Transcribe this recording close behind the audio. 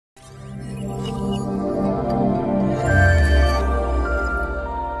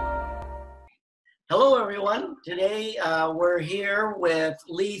everyone. Today we're here with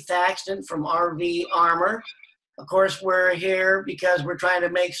Lee Thaxton from RV Armor. Of course, we're here because we're trying to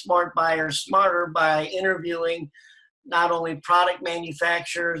make smart buyers smarter by interviewing not only product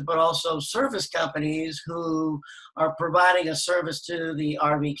manufacturers, but also service companies who are providing a service to the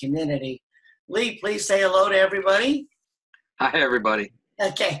RV community. Lee, please say hello to everybody. Hi, everybody.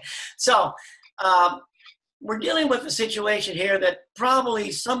 Okay, so we're dealing with a situation here that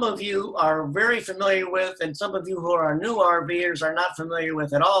probably some of you are very familiar with, and some of you who are new RVers are not familiar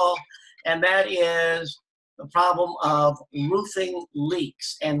with at all, and that is the problem of roofing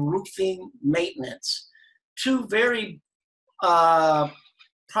leaks and roofing maintenance. Two very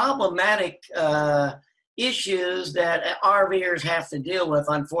problematic issues that RVers have to deal with,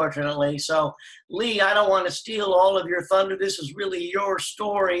 unfortunately. So, Lee, I don't want to steal all of your thunder. This is really your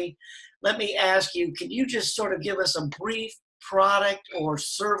story. Let me ask you, can you just sort of give us a brief product or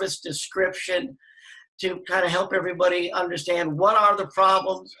service description to kind of help everybody understand what are the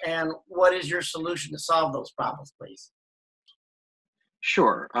problems and what is your solution to solve those problems, please?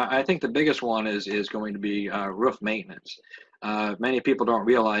 Sure. I think the biggest one is going to be roof maintenance. Many people don't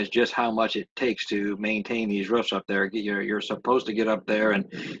realize just how much it takes to maintain these roofs up there. You're supposed to get up there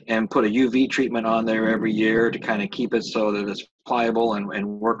and put a UV treatment on there every year to kind of keep it so that it's pliable and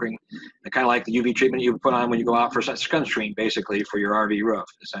working. Kind of like the UV treatment you put on when you go out for sunscreen, basically, for your RV roof,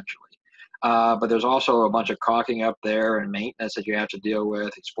 essentially. But there's also a bunch of caulking up there and maintenance that you have to deal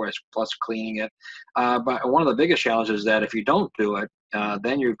with, plus cleaning it. But one of the biggest challenges is that if you don't do it,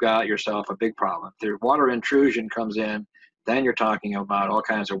 then you've got yourself a big problem. If the water intrusion comes in, then you're talking about all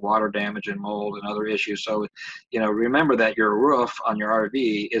kinds of water damage and mold and other issues. So, remember that your roof on your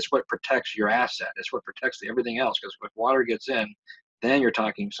RV is what protects your asset. It's what protects everything else, because if water gets in, then you're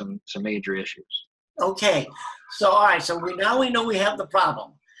talking some major issues. Okay. So, all right. So now we know we have the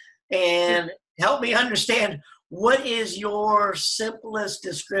problem. And help me understand, what is your simplest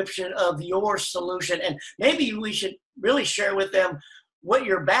description of your solution? And maybe we should really share with them what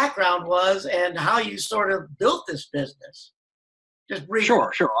your background was and how you sort of built this business. Just briefly.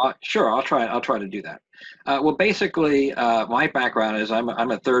 Sure. I'll try to do that. Well, basically, my background is I'm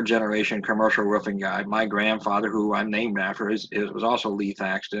a third generation commercial roofing guy. My grandfather, who I'm named after, was also Lee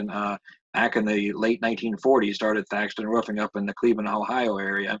Thaxton. Back in the late 1940s, started Thaxton Roofing up in the Cleveland, Ohio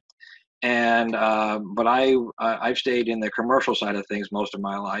area. And but I've stayed in the commercial side of things most of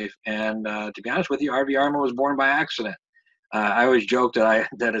my life. And to be honest with you, RV Armor was born by accident. I always joke that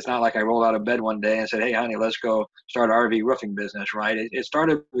it's not like I rolled out of bed one day and said, "Hey, honey, let's go start an RV roofing business." Right? It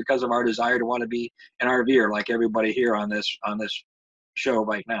started because of our desire to want to be an RVer, like everybody here on this show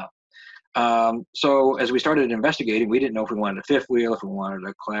right now. So as we started investigating, we didn't know if we wanted a fifth wheel, if we wanted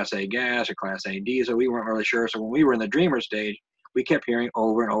a Class A gas or Class A diesel. We weren't really sure. So when we were in the dreamer stage, we kept hearing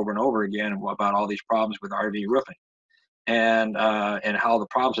over and over and over again about all these problems with RV roofing and how the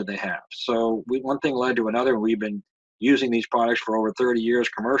problems that they have. So one thing led to another. We've been using these products for over 30 years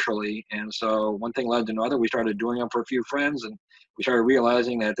commercially. And so one thing led to another. We started doing them for a few friends, and we started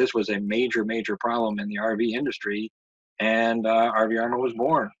realizing that this was a major, major problem in the RV industry, and RV Armor was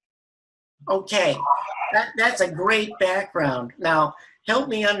born. Okay, that's a great background. Now, help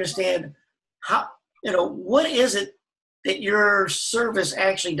me understand what is it that your service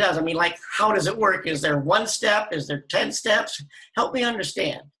actually does? I mean, like, how does it work? Is there one step? Is there 10 steps? Help me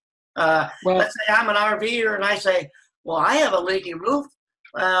understand. Let's say I'm an RVer and I say, well, I have a leaky roof.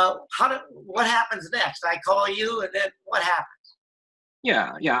 What happens next? I call you, and then what happens?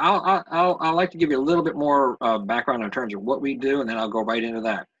 Yeah. I'll like to give you a little bit more background in terms of what we do, and then I'll go right into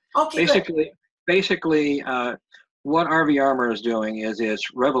that. Okay. Basically, what RV Armor is doing is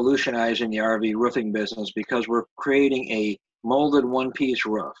it's revolutionizing the RV roofing business, because we're creating a molded one-piece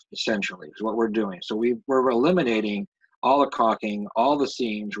roof, essentially, is what we're doing. So we're eliminating all the caulking, all the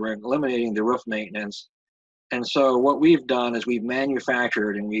seams. We're eliminating the roof maintenance. And so what we've done is we've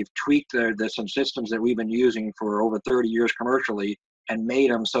manufactured and we've tweaked some systems that we've been using for over 30 years commercially, and made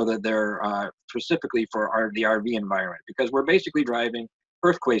them so that they're specifically for the RV environment, because we're basically driving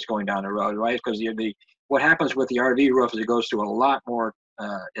earthquakes going down the road, right? Because what happens with the RV roof is it goes through a lot more,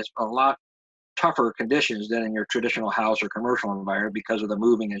 it's a lot tougher conditions than in your traditional house or commercial environment, because of the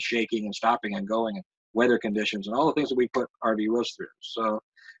moving and shaking and stopping and going and weather conditions and all the things that we put RV roofs through. So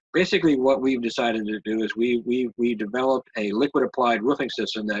basically what we've decided to do is we developed a liquid applied roofing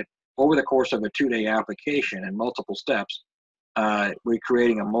system that over the course of a 2-day application and multiple steps, we're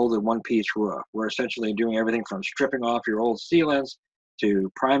creating a molded one-piece roof. We're essentially doing everything from stripping off your old sealants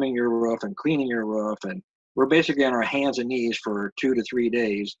to priming your roof and cleaning your roof. And we're basically on our hands and knees for 2 to 3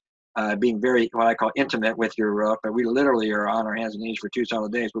 days, being very, what I call, intimate with your roof. But we literally are on our hands and knees for 2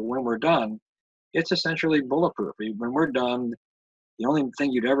 solid days. But when we're done, it's essentially bulletproof. When we're done, the only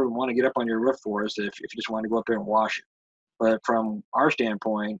thing you'd ever want to get up on your roof for is if you just want to go up there and wash it. But from our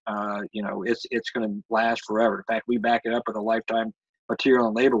standpoint, you know, it's going to last forever. In fact, we back it up with a lifetime material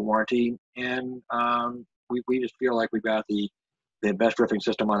and labor warranty, and we just feel like we've got the best roofing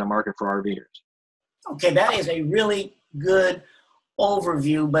system on the market for RVers. Okay, that is a really good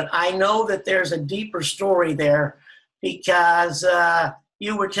overview, but I know that there's a deeper story there, because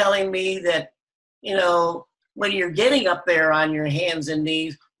you were telling me that, you know, when you're getting up there on your hands and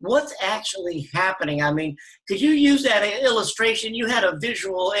knees, what's actually happening? I mean, could you use that illustration? You had a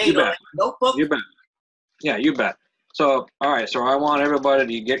visual aid on a notebook? You bet. Yeah, you bet. So, all right, so I want everybody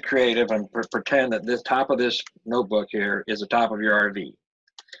to get creative and pretend that this top of this notebook here is the top of your RV.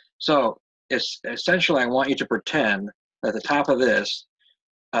 So, it's essentially, I want you to pretend that the top of this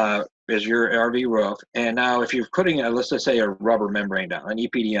is your RV roof. And now if you're putting let's just say a rubber membrane down, an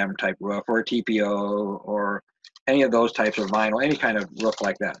EPDM type roof, or a TPO, or any of those types of vinyl, any kind of roof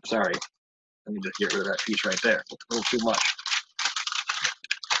like that. Sorry, let me just get rid of that piece right there. It's a little too much.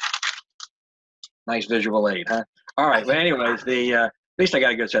 Nice visual aid, huh? All right, but anyways, at least I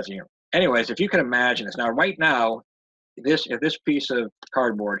got a good sense of humor. Anyways, if you can imagine this. Now, right now, if this piece of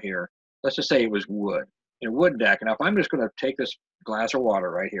cardboard here, let's just say it was wood, a wood deck. Now, if I'm just going to take this glass of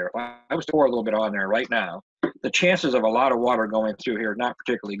water right here, if I was to pour a little bit on there right now, the chances of a lot of water going through here are not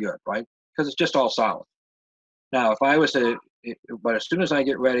particularly good, right? Because it's just all solid. Now, if I was to, but as soon as I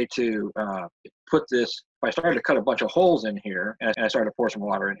get ready to put this, if I started to cut a bunch of holes in here, and I started to pour some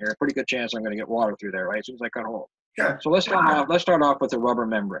water in here, a pretty good chance I'm going to get water through there, right? As soon as I cut a hole. Sure. So let's start off with the rubber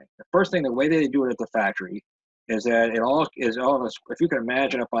membrane. The first thing, the way they do it at the factory, is that it all is if you can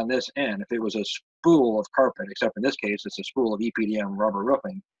imagine up on this end, if it was a spool of carpet, except in this case, it's a spool of EPDM rubber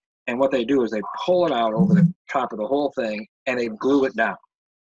roofing. And what they do is they pull it out over the top of the whole thing and they glue it down.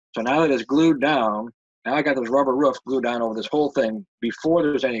 So now that it's glued down, now I got this rubber roof glued down over this whole thing before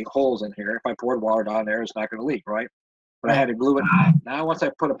there's any holes in here. If I poured water down there, it's not going to leak, right? But I had to glue it down. Now once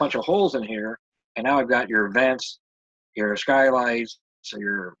I put a bunch of holes in here, and now I've got your vents, your skylights, so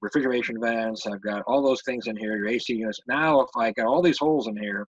your refrigeration vents, I've got all those things in here, your AC units. Now, if I got all these holes in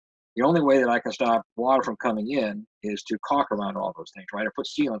here, the only way that I can stop water from coming in is to caulk around all those things, right? Or put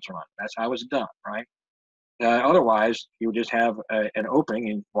sealants around it. That's how it's done, right? Otherwise, you would just have an opening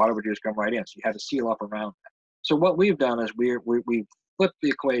and water would just come right in. So you have to seal up around that. So what we've done is we've flipped the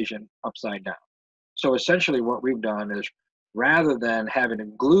equation upside down. So essentially what we've done is, rather than having to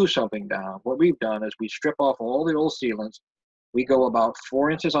glue something down, what we've done is we strip off all the old sealants. We go about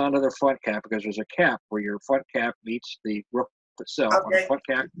 4 inches onto the front cap, because there's a cap where your front cap meets the roof itself. Okay. On the front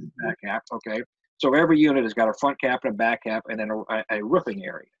cap, back cap. Okay. So every unit has got a front cap and a back cap, and then a roofing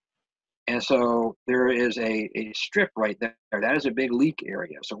area. And so there is a strip right there. That is a big leak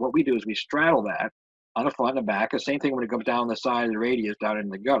area. So what we do is we straddle that on the front and the back. The same thing when it comes down the side of the radius down in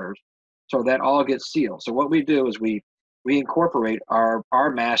the gutters. So that all gets sealed. So what we do is we incorporate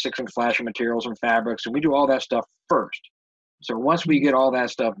our mastics and flashing materials and fabrics, and we do all that stuff first. So once we get all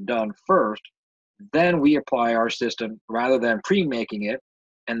that stuff done first, then we apply our system rather than pre-making it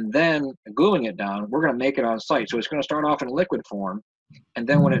and then gluing it down. We're going to make it on site. So it's going to start off in liquid form, and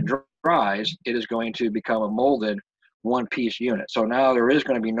then when it dries, it is going to become a molded one-piece unit. So now there is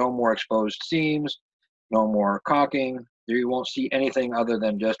going to be no more exposed seams, no more caulking. You won't see anything other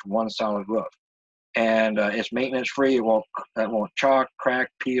than just one solid roof. And it's maintenance-free. It won't chalk, crack,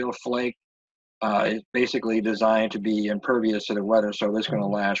 peel, flake. It's basically designed to be impervious to the weather, so it's going to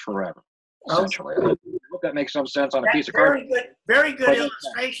last forever, essentially. I hope that makes some sense on a piece of cardboard. Very good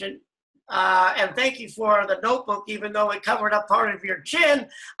illustration. And thank you for the notebook, even though it covered up part of your chin.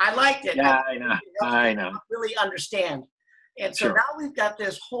 I liked it. Yeah, I know. Really understand. And so Sure. now we've got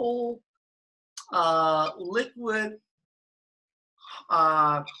this whole liquid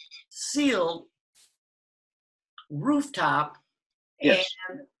sealed rooftop. Yes.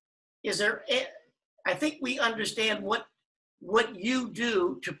 And is there, I think we understand what you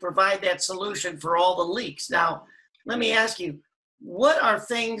do to provide that solution for all the leaks. Now, let me ask you, what are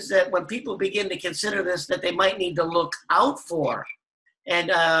things that when people begin to consider this that they might need to look out for? And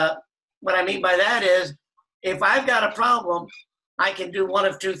what I mean by that is, if I've got a problem, I can do one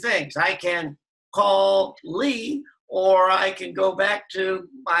of two things. I can call Lee, or I can go back to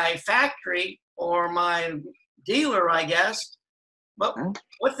my factory or my dealer, I guess. But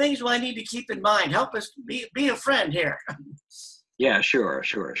what things do I need to keep in mind? Help us be a friend here. Yeah, sure.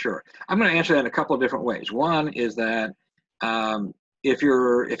 I'm going to answer that in a couple of different ways. One is that if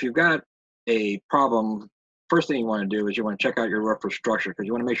you've got a problem, first thing you want to do is you want to check out your roof for structure, because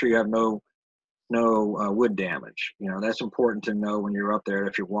you want to make sure you have no wood damage. You know, that's important to know when you're up there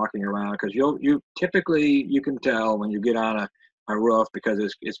if you're walking around, because you typically you can tell when you get on a roof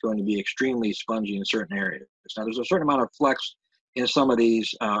because it's going to be extremely spongy in certain areas. Now there's a certain amount of flex in some of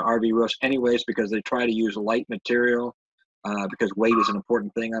these RV roofs anyways, because they try to use light material because weight is an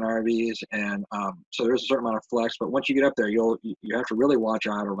important thing on RVs, and so there's a certain amount of flex. But once you get up there, you have to really watch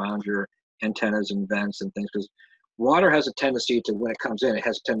out around your antennas and vents and things, because water has a tendency to, when it comes in, it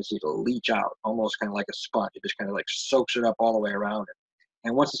has a tendency to leach out, almost kind of like a sponge. It just kind of like soaks it up all the way around it.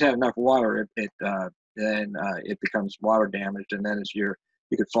 And once it's had enough water, then it becomes water damaged, and then you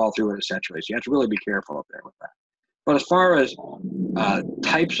could fall through it essentially. So you have to really be careful up there with that. But as far as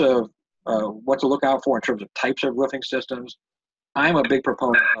types of what to look out for in terms of types of roofing systems, I'm a big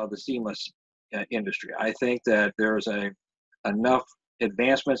proponent of the seamless industry. I think that there's enough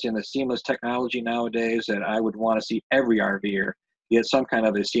advancements in the seamless technology nowadays that I would want to see every RVer get some kind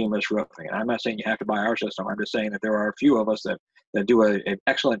of a seamless roofing. And I'm not saying you have to buy our system. I'm just saying that there are a few of us that do an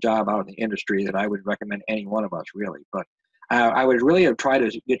excellent job out in the industry that I would recommend any one of us really. But I would really have tried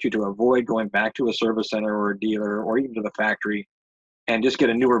to get you to avoid going back to a service center or a dealer or even to the factory and just get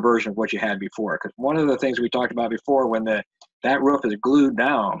a newer version of what you had before. Because one of the things we talked about before, when that roof is glued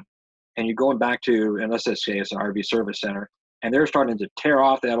down and you're going back to, and let's just say it's an RV service center, and they're starting to tear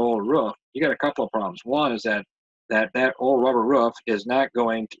off that old roof, you got a couple of problems. One is that old rubber roof is not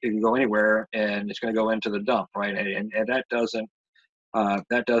going to go anywhere, and it's going to go into the dump, right? And that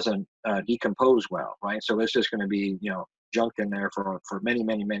doesn't decompose well, right? So it's just going to be, you know, junk in there for many,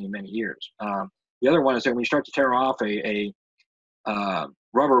 many, many, many years. The other one is that when you start to tear off a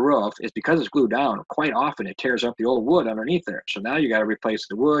rubber roof, is because it's glued down, quite often it tears up the old wood underneath there. So now you got to replace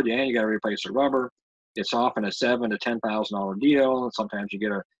the wood and you got to replace the rubber. It's often a $7,000 to $10,000 deal. Sometimes you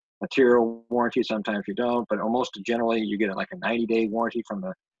get a material warranty, sometimes you don't, but almost generally you get like a 90-day warranty from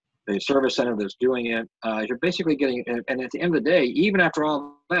the service center that's doing it. You're basically getting, and at the end of the day, even after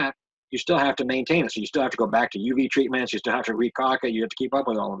all that, you still have to maintain it. So you still have to go back to UV treatments, you still have to recaulk it, you have to keep up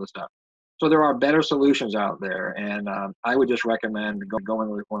with all of this stuff. So there are better solutions out there, and I would just recommend going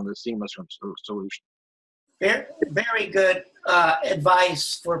with one of the seamless solutions. Very good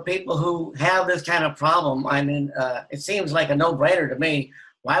advice for people who have this kind of problem. I mean, it seems like a no-brainer to me.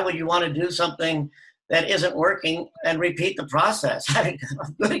 Why would you want to do something that isn't working and repeat the process? I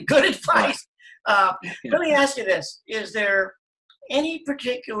mean, good advice. Let me ask you this. Is there any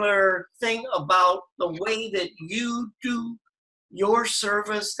particular thing about the way that you do your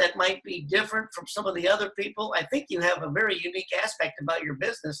service that might be different from some of the other people? I think you have a very unique aspect about your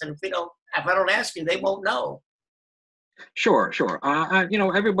business, and if I don't ask you, they won't know. Sure. You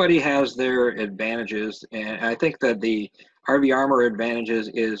know, everybody has their advantages, and I think that the RV Armor advantages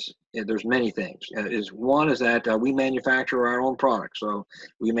is there's many things. One is that we manufacture our own product, so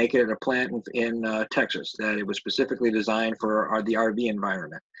we make it at a plant in Texas that it was specifically designed for the RV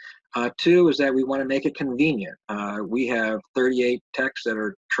environment. Two is that we want to make it convenient. We have 38 techs that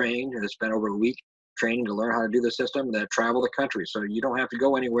are trained and spent over a week training to learn how to do the system that travel the country. So you don't have to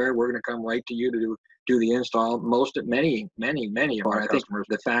go anywhere. We're going to come right to you to do the install. Many of our customers,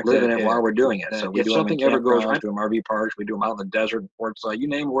 the fact live in it while we're doing it. So if something ever goes wrong, we do them RV parks, we do them out in the desert, ports, you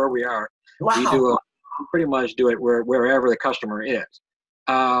name where we are. Wow. We pretty much do it wherever the customer is.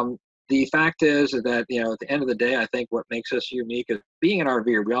 The fact is that, you know, at the end of the day, I think what makes us unique is being an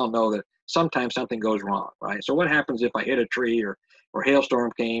RVer. We all know that sometimes something goes wrong, right? So what happens if I hit a tree or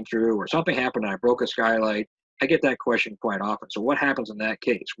hailstorm came through or something happened and I broke a skylight? I get that question quite often. So what happens in that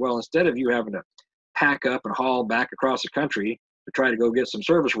case? Well, instead of you having to pack up and haul back across the country to try to go get some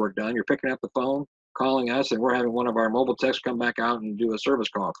service work done, you're picking up the phone, calling us, and we're having one of our mobile techs come back out and do a service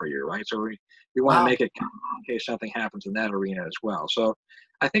call for you, right? So we want to make it in case something happens in that arena as well. So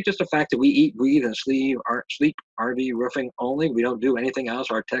I think just the fact that we eat, breathe, and sleep RV roofing only. We don't do anything else.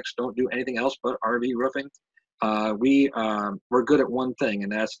 Our techs don't do anything else but RV roofing. We're good at one thing,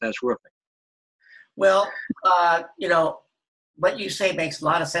 and that's roofing. Well, you know, what you say makes a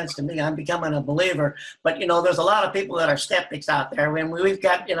lot of sense to me. I'm becoming a believer. But, you know, there's a lot of people that are skeptics out there. I mean, we've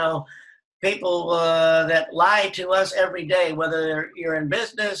got, you know, people that lie to us every day, whether you're in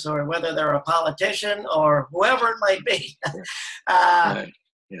business or whether they're a politician or whoever it might be. Right.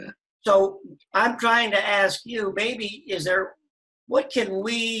 Yeah. So I'm trying to ask you, maybe, what can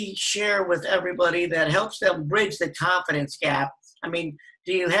we share with everybody that helps them bridge the confidence gap? I mean,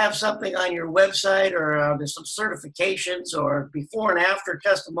 do you have something on your website, or there's some certifications or before and after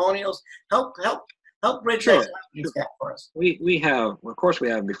testimonials? Help bridge that confidence gap for us. We have, of course, we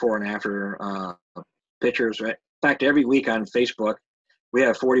have before and after pictures. Right? In fact, every week on Facebook, we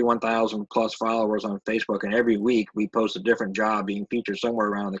have 41,000 plus followers on Facebook, and every week we post a different job being featured somewhere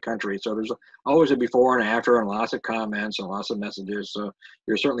around the country. So there's always a before and after, and lots of comments and lots of messages. So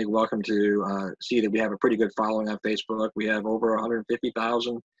you're certainly welcome to see that we have a pretty good following on Facebook. We have over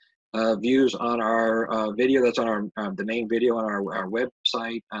 150,000 views on our video. That's on our the main video on our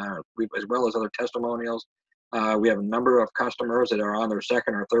website, as well as other testimonials. We have a number of customers that are on their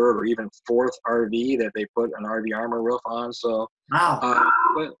second or third or even fourth RV that they put an RV Armor roof on. So, wow.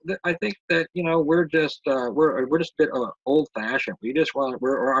 But I think that, you know, we're just a bit old fashioned. We just want,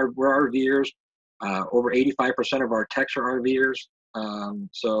 we're RVers. Over 85% of our techs are RVers.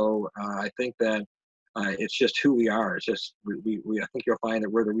 So I think that it's just who we are. It's just I think you'll find that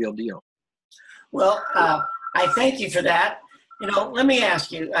we're the real deal. Well, I thank you for that. You know, let me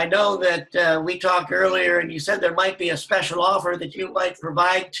ask you, I know that we talked earlier and you said there might be a special offer that you might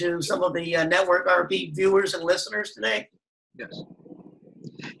provide to some of the Network RV viewers and listeners today. Yes.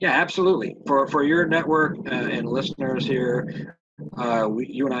 Yeah, absolutely. For your network and listeners here,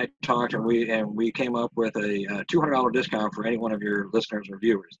 you and I talked, and we came up with a $200 discount for any one of your listeners or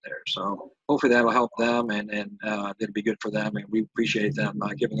viewers there. So hopefully that'll help them, and it'll be good for them, and we appreciate them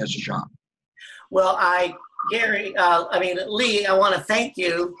giving us a shot. Well, Lee, I want to thank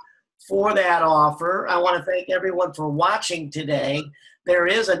you for that offer. I want to thank everyone for watching today. There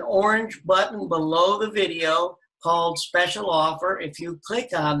is an orange button below the video called Special Offer. If you click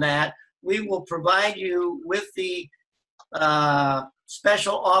on that, we will provide you with the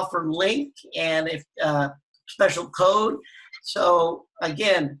special offer link and special code. So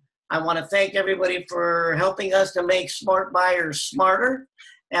again, I want to thank everybody for helping us to make smart buyers smarter.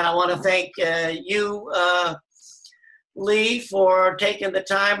 And I want to thank you, Lee, for taking the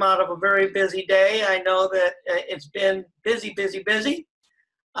time out of a very busy day. I know that it's been busy.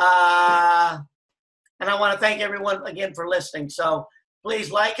 And I want to thank everyone again for listening. So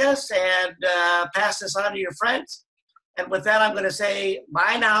please like us and pass this on to your friends. And with that, I'm going to say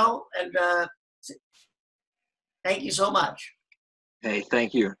bye now. And thank you so much. Hey,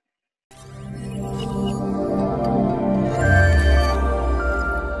 thank you.